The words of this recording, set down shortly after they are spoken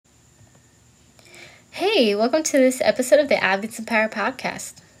Hey, welcome to this episode of the Athletes of Power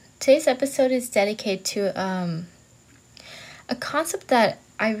podcast. Today's episode is dedicated to a concept that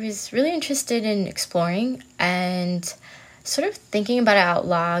I was really interested in exploring and sort of thinking about it out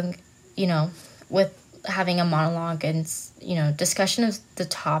loud, with having a monologue and, discussion of the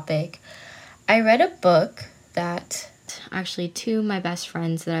topic. I read a book that actually two of my best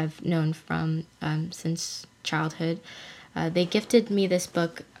friends that I've known from since childhood, they gifted me this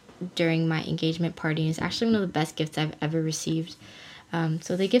book during my engagement party. It's actually one of the best gifts I've ever received.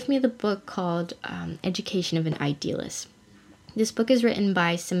 So they give me the book called Education of an Idealist. This book is written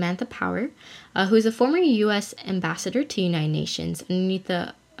by Samantha Power, who is a former U.S. ambassador to the United Nations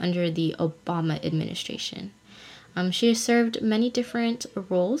under the Obama administration. She has served many different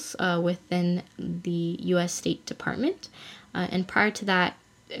roles within the U.S. State Department, and prior to that,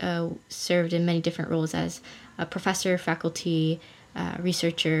 served in many different roles as a professor, faculty,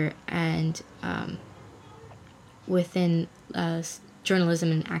 researcher, and within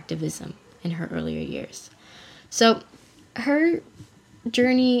journalism and activism in her earlier years. So her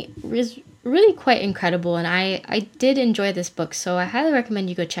journey is really quite incredible, and I did enjoy this book, so I highly recommend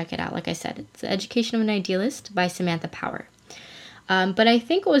you go check it out. Like I said, it's The Education of an Idealist by Samantha Power. But I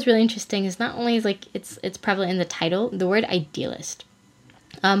think what was really interesting is not only it's prevalent in the title, the word idealist,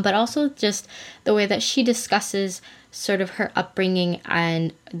 but also just the way that she discusses sort of her upbringing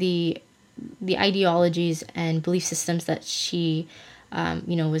and the ideologies and belief systems that she had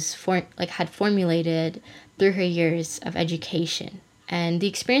formulated through her years of education and the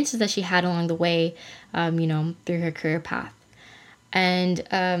experiences that she had along the way, through her career path. And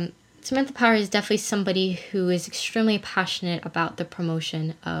Samantha Power is definitely somebody who is extremely passionate about the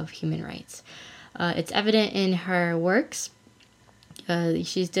promotion of human rights. It's evident in her works.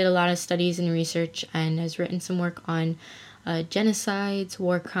 She's did a lot of studies and research and has written some work on genocides,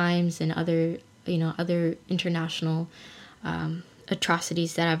 war crimes, and other international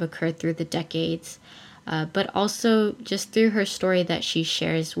atrocities that have occurred through the decades. But also just through her story that she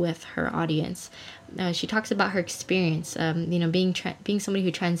shares with her audience. She talks about her experience, being somebody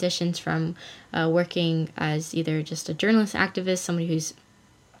who transitions from working as either just a journalist activist, somebody who's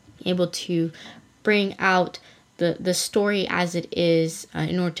able to bring out the story as it is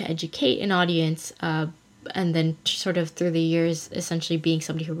in order to educate an audience, and then sort of through the years essentially being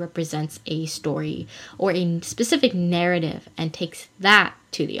somebody who represents a story or a specific narrative and takes that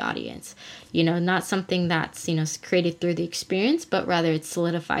to the audience. Not something that's, created through the experience, but rather it's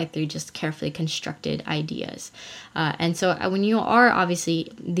solidified through just carefully constructed ideas. And so when you are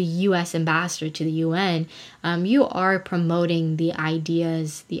obviously the U.S. ambassador to the UN, you are promoting the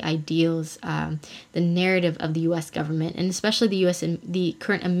ideas, the ideals, the narrative of the U.S. government, and especially the U.S. and the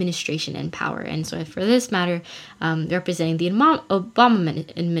current administration in power. And so for this matter, representing the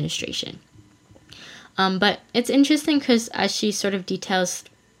Obama administration. But it's interesting because as she sort of details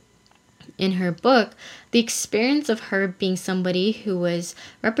in her book, the experience of her being somebody who was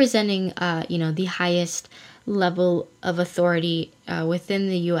representing, the highest level of authority within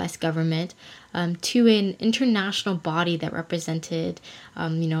the U.S. government, to an international body that represented,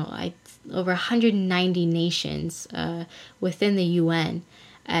 over 190 nations within the UN,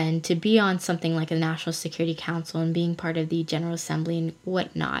 and to be on something like the National Security Council and being part of the General Assembly and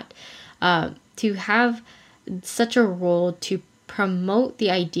whatnot, to have such a role to promote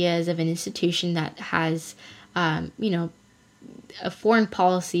the ideas of an institution that has, a foreign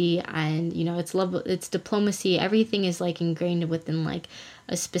policy and, its diplomacy, everything is ingrained within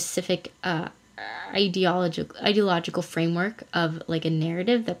a specific ideological framework of a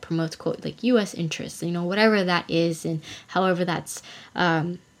narrative that promotes, quote, U.S. interests, whatever that is, and however that's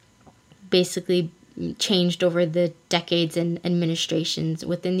basically changed over the decades and administrations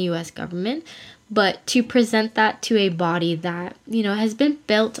within the U.S. government. But to present that to a body that, has been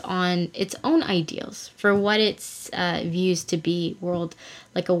built on its own ideals for what it views to be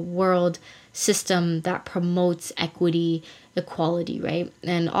a world system that promotes equity, equality, right?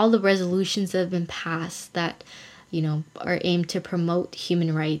 And all the resolutions that have been passed that, are aimed to promote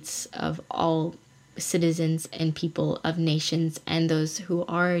human rights of all citizens and people of nations and those who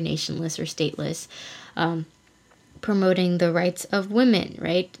are nationless or stateless, promoting the rights of women,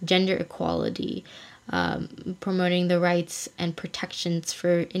 right? Gender equality, promoting the rights and protections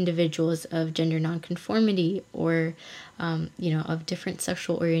for individuals of gender nonconformity or, of different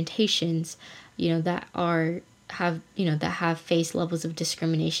sexual orientations, that have faced levels of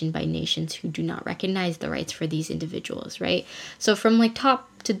discrimination by nations who do not recognize the rights for these individuals, right? So from top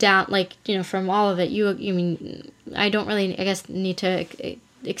to down, from all of it, I don't really, I guess, need to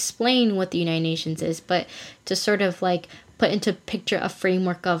explain what the United Nations is, but to sort of put into picture a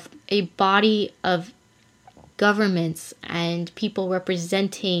framework of a body of governments and people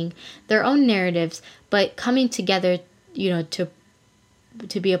representing their own narratives, but coming together, to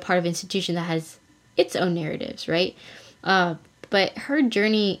be a part of an institution that has its own narratives, right? But her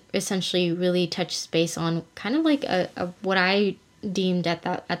journey essentially really touches base on kind of like a what I deemed at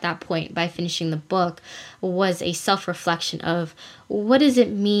that point, by finishing the book, was a self-reflection of, what does it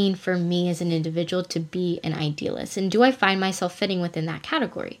mean for me as an individual to be an idealist, and do I find myself fitting within that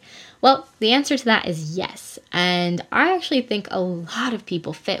category? Well, the answer to that is yes, and I actually think a lot of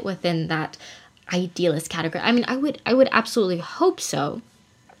people fit within that idealist category. I mean, I would absolutely hope so,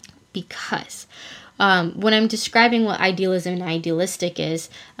 because when I'm describing what idealism and idealistic is,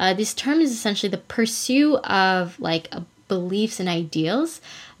 this term is essentially the pursuit of like beliefs and ideals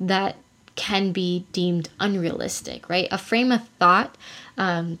that can be deemed unrealistic, right? A frame of thought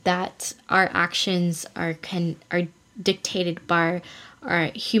that our actions are dictated by our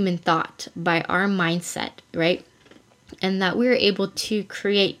human thought, by our mindset, right? And that we're able to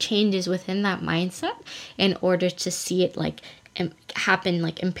create changes within that mindset in order to see it like happen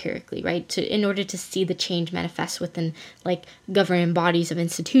like empirically, right? In order to see the change manifest within like governing bodies of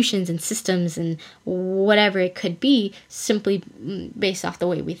institutions and systems and whatever it could be, simply based off the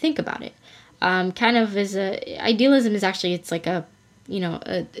way we think about it. Idealism is actually, it's like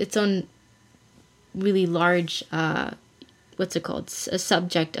its own really large a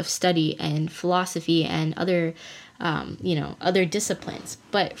subject of study and philosophy and other other disciplines.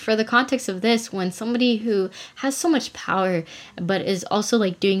 But for the context of this, when somebody who has so much power, but is also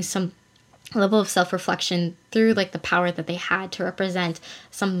like doing some level of self-reflection through like the power that they had to represent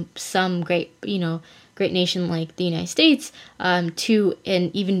some great nation like the United States, to an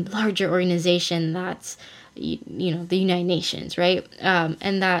even larger organization that's the United Nations, right?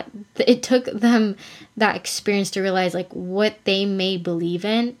 And that it took them that experience to realize like what they may believe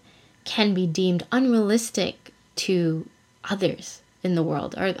in can be deemed unrealistic to others in the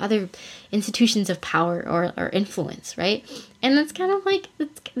world, or other institutions of power or influence, right? And that's kind of like,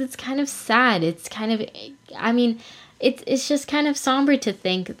 it's kind of sad. It's kind of, I mean, it's just kind of somber to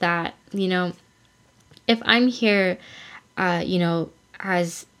think that, if I'm here,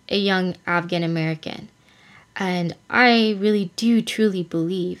 as a young Afghan American, and I really do truly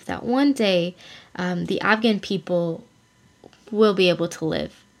believe that one day the Afghan people will be able to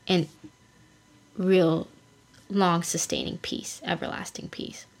live in real long sustaining peace, everlasting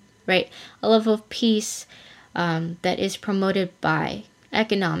peace, right? A level of peace that is promoted by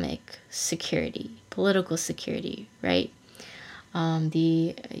economic security, political security, right?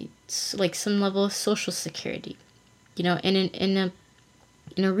 Like some level of social security, in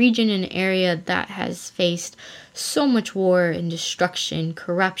a region, an area that has faced so much war and destruction,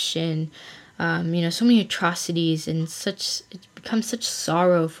 corruption, so many atrocities, and it's become such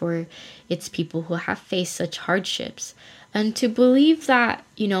sorrow for its people who have faced such hardships. And to believe that,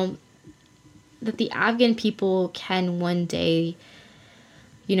 that the Afghan people can one day,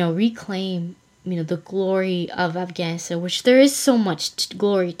 reclaim, the glory of Afghanistan, which there is so much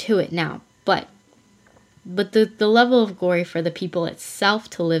glory to it now, but the level of glory for the people itself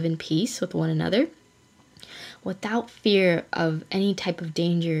to live in peace with one another, without fear of any type of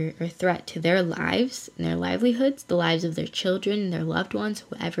danger or threat to their lives and their livelihoods, the lives of their children, their loved ones,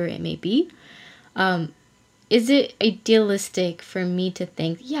 whoever it may be. Is it idealistic for me to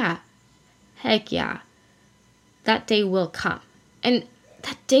think, yeah, heck yeah, that day will come? And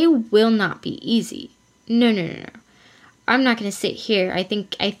that day will not be easy. No. I'm not going to sit here. I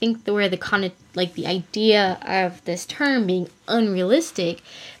think the idea of this term being unrealistic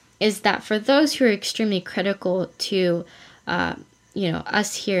is that for those who are extremely critical to,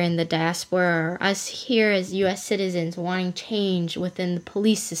 us here in the diaspora, or us here as U.S. citizens wanting change within the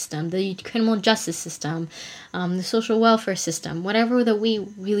police system, the criminal justice system, the social welfare system, whatever that we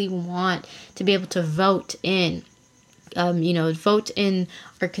really want to be able to vote in, vote in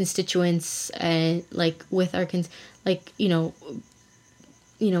our constituents, and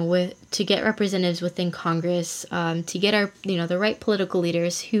to get representatives within Congress, to get our, the right political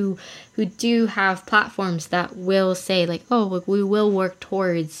leaders who do have platforms that will say like, oh, look, we will work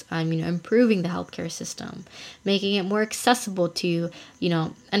towards, improving the healthcare system, making it more accessible to,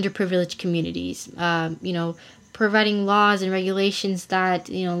 underprivileged communities, providing laws and regulations that,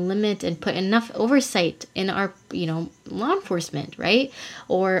 limit and put enough oversight in our, law enforcement, right?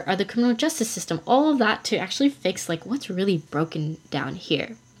 Or the criminal justice system, all of that to actually fix like what's really broken down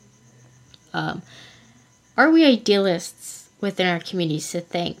here. Are we idealists within our communities to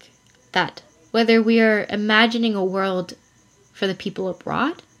think that whether we are imagining a world for the people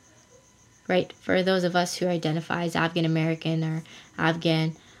abroad, right? For those of us who identify as Afghan American or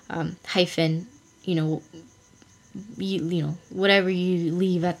Afghan, whatever you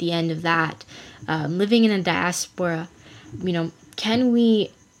leave at the end of that, living in a diaspora, can we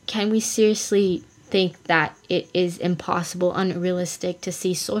seriously think that it is impossible, unrealistic to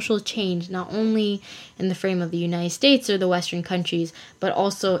see social change not only in the frame of the United States or the Western countries, but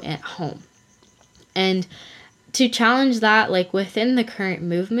also at home? And to challenge that, like within the current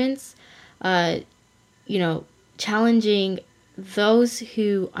movements, challenging those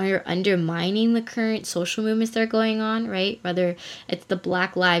who are undermining the current social movements that are going on, right? Whether it's the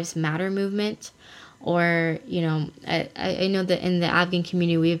Black Lives Matter movement, or, I know that in the Afghan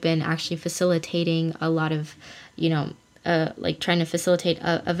community, we've been actually facilitating a lot of, trying to facilitate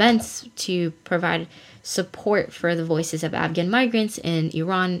events to provide support for the voices of Afghan migrants in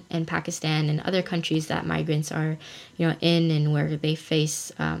Iran and Pakistan and other countries that migrants are, in, and where they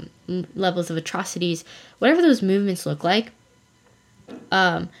face levels of atrocities. Whatever those movements look like,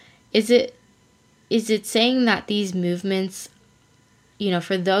 is it saying that these movements,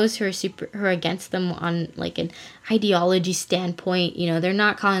 for those who are against them on like an ideology standpoint, they're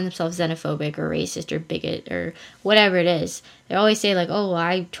not calling themselves xenophobic or racist or bigot or whatever it is. They always say like, oh,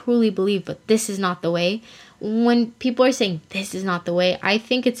 I truly believe, but this is not the way. When people are saying this is not the way, I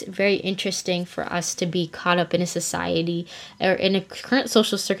think it's very interesting for us to be caught up in a society or in a current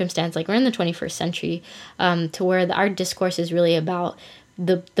social circumstance, like we're in the 21st century, to where our discourse is really about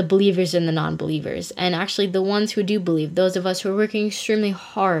the believers and the non-believers, and actually the ones who do believe, those of us who are working extremely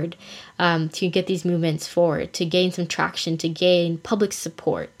hard to get these movements forward, to gain some traction, to gain public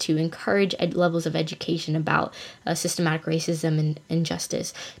support, to encourage levels of education about systematic racism and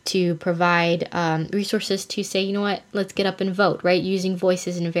injustice, to provide resources to say, you know what, let's get up and vote, right? Using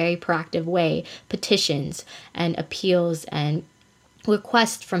voices in a very proactive way, petitions and appeals and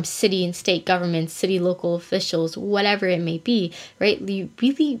requests from city and state governments, city local officials, whatever it may be, right? The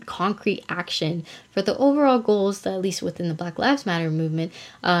really concrete action for the overall goals that, at least within the Black Lives Matter movement,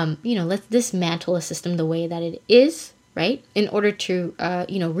 let's dismantle a system the way that it is, right? In order to,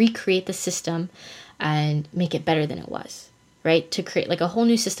 recreate the system and make it better than it was, right? To create like a whole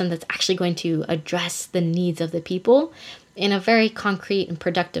new system that's actually going to address the needs of the people in a very concrete and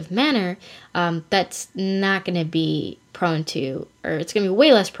productive manner, that's not going to be prone to, or it's going to be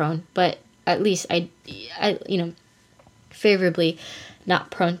way less prone, but at least I favorably not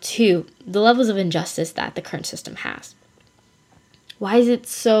prone to the levels of injustice that the current system has. Why is it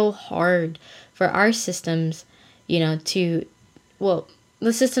so hard for our systems, the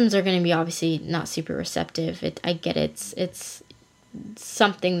systems are going to be obviously not super receptive. I get it. It's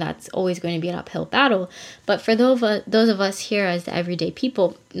something that's always going to be an uphill battle. But for those of us here as the everyday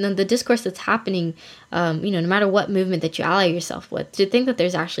people, the discourse that's happening, no matter what movement that you ally yourself with, to think that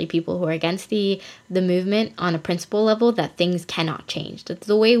there's actually people who are against the movement on a principle level, that things cannot change. That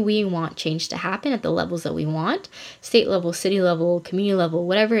the way we want change to happen at the levels that we want, state level, city level, community level,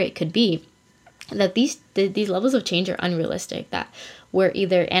 whatever it could be, that these levels of change are unrealistic, that we're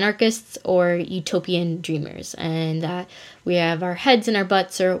either anarchists or utopian dreamers, and that we have our heads in our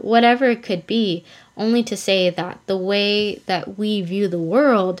butts or whatever it could be, only to say that the way that we view the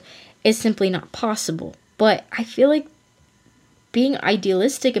world is simply not possible. But I feel like being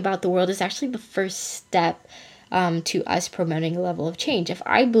idealistic about the world is actually the first step to us promoting a level of change. If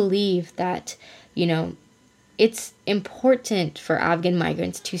I believe that, it's important for Afghan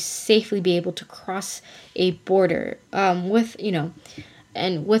migrants to safely be able to cross a border with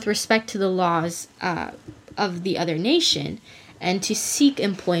respect to the laws of the other nation, and to seek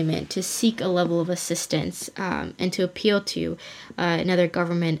employment, to seek a level of assistance, and to appeal to another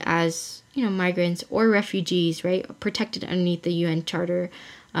government as, migrants or refugees, right, protected underneath the UN Charter,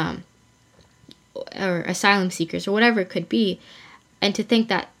 or asylum seekers, or whatever it could be, and to think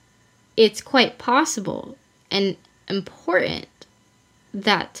that it's quite possible and important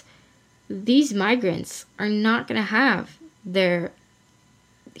that these migrants are not going to have their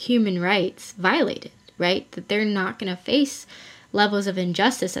human rights violated, right? That they're not going to face levels of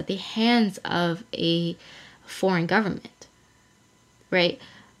injustice at the hands of a foreign government, right?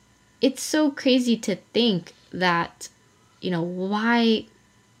 It's so crazy to think that, why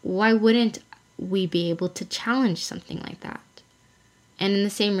wouldn't we be able to challenge something like that? And in the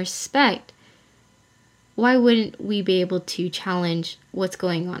same respect, why wouldn't we be able to challenge what's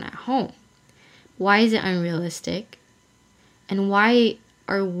going on at home? Why is it unrealistic? And why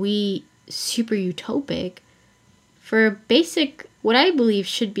are we super utopic for a basic, what I believe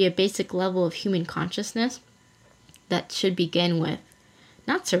should be a basic level of human consciousness that should begin with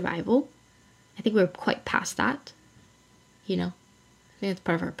not survival. I think we're quite past that. I think it's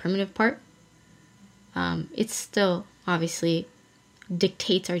part of our primitive part. It still obviously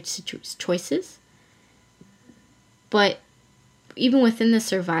dictates our choices. But even within the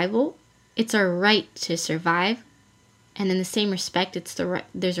survival, it's our right to survive. And in the same respect,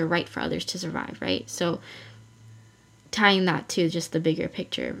 there's a right for others to survive, right? So tying that to just the bigger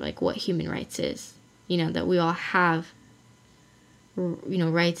picture of like what human rights is, that we all have,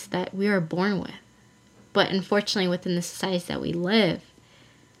 rights that we are born with. But unfortunately, within the societies that we live,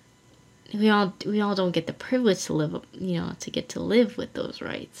 we all don't get the privilege to live, to get to live with those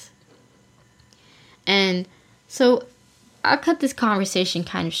rights. And so I'll cut this conversation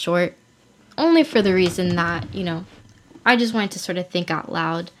kind of short, only for the reason that, I just wanted to sort of think out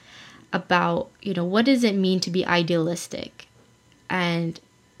loud about, what does it mean to be idealistic? And,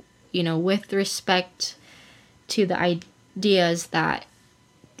 with respect to the ideas that,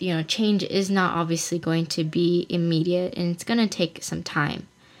 change is not obviously going to be immediate and it's going to take some time.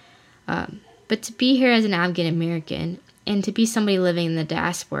 But to be here as an Afghan American and to be somebody living in the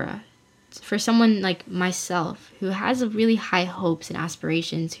diaspora, for someone like myself who has really high hopes and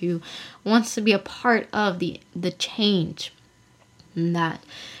aspirations, who wants to be a part of the change that,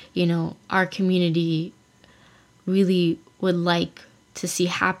 our community really would like to see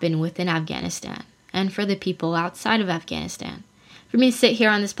happen within Afghanistan and for the people outside of Afghanistan. For me to sit here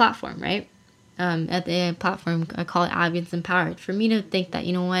on this platform, right? At the platform, I call it Afghans Empowered. For me to think that,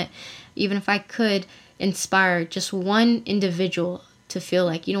 even if I could inspire just one individual to feel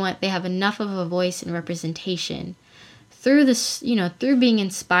like, they have enough of a voice and representation through this, through being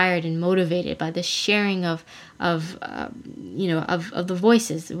inspired and motivated by the sharing of the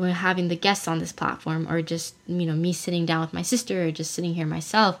voices, when having the guests on this platform, or just, me sitting down with my sister, or just sitting here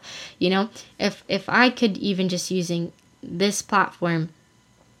myself, if I could even just using this platform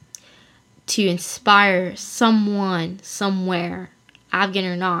to inspire someone somewhere, Afghan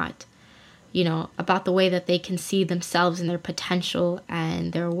or not, about the way that they can see themselves and their potential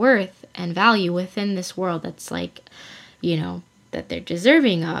and their worth and value within this world that's like, that they're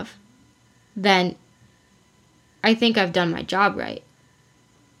deserving of, then I think I've done my job right.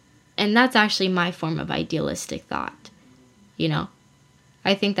 And that's actually my form of idealistic thought.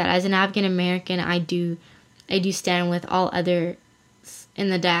 I think that as an Afghan American, I do stand with all others in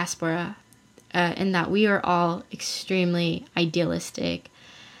the diaspora, in that we are all extremely idealistic,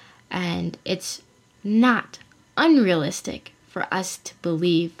 and it's not unrealistic for us to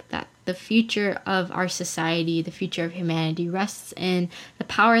believe that the future of our society, the future of humanity, rests in the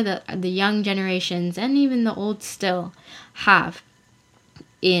power that the young generations and even the old still have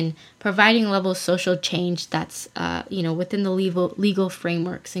in providing a level of social change that's, within the legal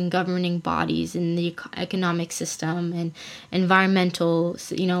frameworks and governing bodies and the economic system and environmental,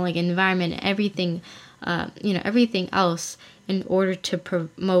 environment, everything, everything else, in order to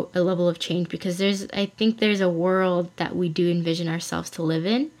promote a level of change. Because I think there's a world that we do envision ourselves to live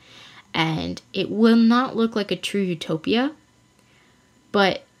in, and it will not look like a true utopia,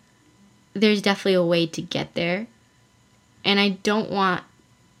 but there's definitely a way to get there. And I don't want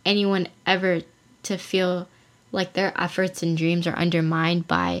anyone ever to feel like their efforts and dreams are undermined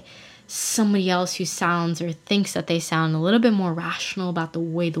by somebody else who sounds or thinks that they sound a little bit more rational about the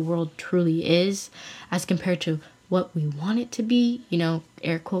way the world truly is as compared to what we want it to be,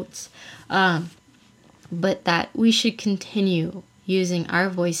 air quotes. But that we should continue using our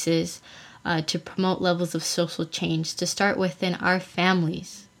voices to promote levels of social change, to start within our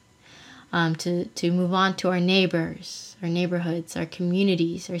families, to move on to our neighbors, our neighborhoods, our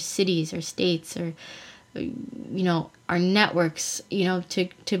communities, our cities, our states, or our networks,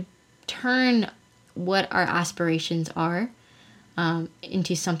 to turn what our aspirations are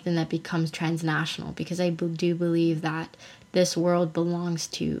into something that becomes transnational, because I do believe that this world belongs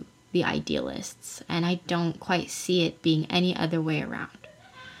to the idealists, and I don't quite see it being any other way around.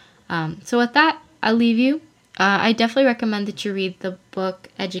 So with that, I'll leave you. I definitely recommend that you read the book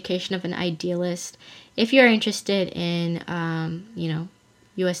Education of an Idealist if you're interested in,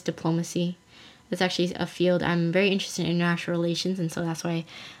 U.S. diplomacy. It's actually a field I'm very interested in, international relations, and so that's why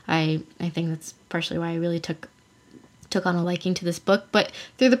I think that's partially why I really took on a liking to this book. But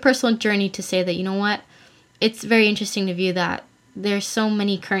through the personal journey, to say that, it's very interesting to view that there's so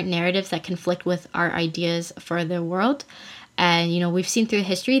many current narratives that conflict with our ideas for the world. And, we've seen through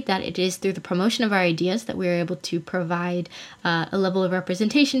history that it is through the promotion of our ideas that we're able to provide a level of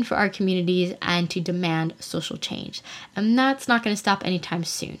representation for our communities and to demand social change. And that's not going to stop anytime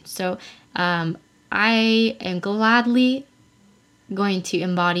soon. So I am gladly going to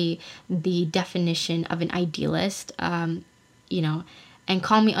embody the definition of an idealist, and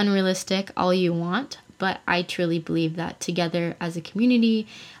call me unrealistic all you want. But I truly believe that together as a community,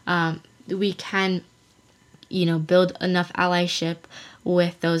 we can build enough allyship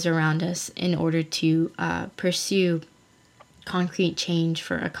with those around us in order to pursue concrete change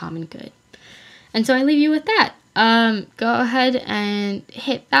for a common good. And so I leave you with that. Go ahead and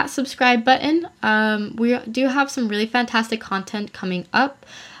hit that subscribe button. We do have some really fantastic content coming up.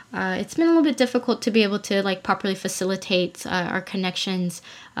 It's been a little bit difficult to be able to properly facilitate our connections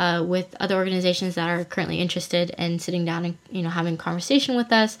with other organizations that are currently interested in sitting down and having a conversation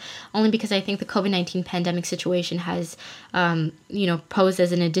with us, only because I think the COVID-19 pandemic situation has posed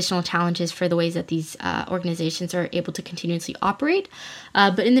as an additional challenges for the ways that these organizations are able to continuously operate.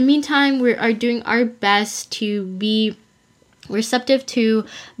 But in the meantime, we are doing our best to be receptive to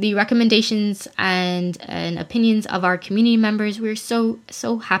the recommendations and opinions of our community members. We're so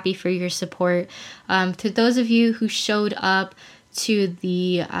happy for your support. To those of you who showed up to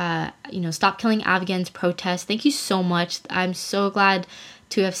the Stop Killing Afghans protest, thank you so much. I'm so glad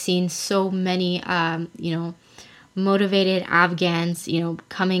to have seen so many motivated Afghans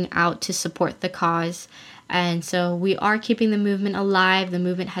coming out to support the cause. And so we are keeping the movement alive. The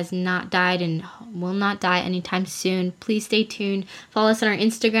movement has not died and will not die anytime soon. Please stay tuned. Follow us on our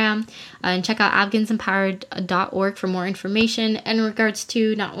Instagram and check out AfghansEmpowered.org for more information in regards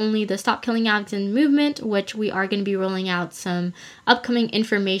to not only the Stop Killing Afghan movement, which we are going to be rolling out some upcoming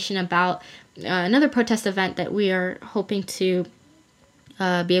information about another protest event that we are hoping to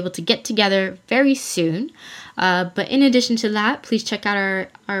be able to get together very soon. But in addition to that, please check out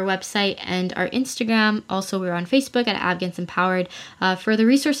our website and our Instagram. Also, we're on Facebook at Afghans Empowered for the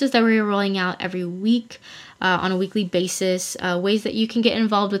resources that we're rolling out every week on a weekly basis, ways that you can get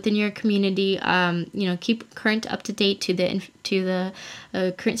involved within your community, keep current up to date to the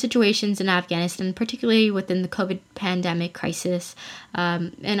current situations in Afghanistan, particularly within the COVID pandemic crisis.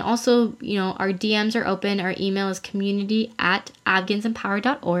 And also, our DMs are open. Our email is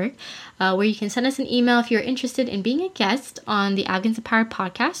community@afghansempowered.org, where you can send us an email if you're interested in being a guest on the Afghans Empowered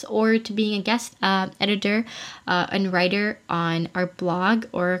podcast, or to being a guest editor and writer on our blog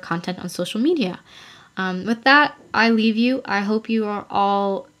or content on social media. With that, I leave you. I hope you are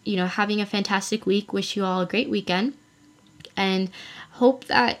all, having a fantastic week. Wish you all a great weekend, and hope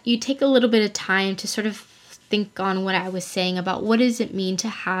that you take a little bit of time to sort of think on what I was saying about what does it mean to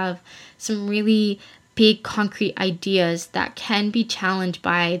have some really big concrete ideas that can be challenged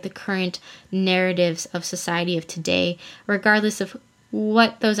by the current narratives of society of today, regardless of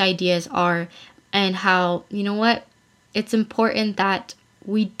what those ideas are, and how, it's important that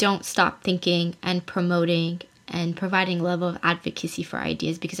we don't stop thinking and promoting and providing a level of advocacy for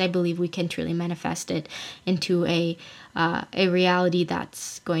ideas, because I believe we can truly manifest it into a reality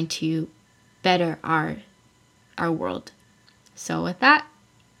that's going to better our world. So with that,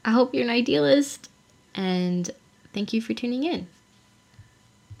 I hope you're an idealist, and thank you for tuning in.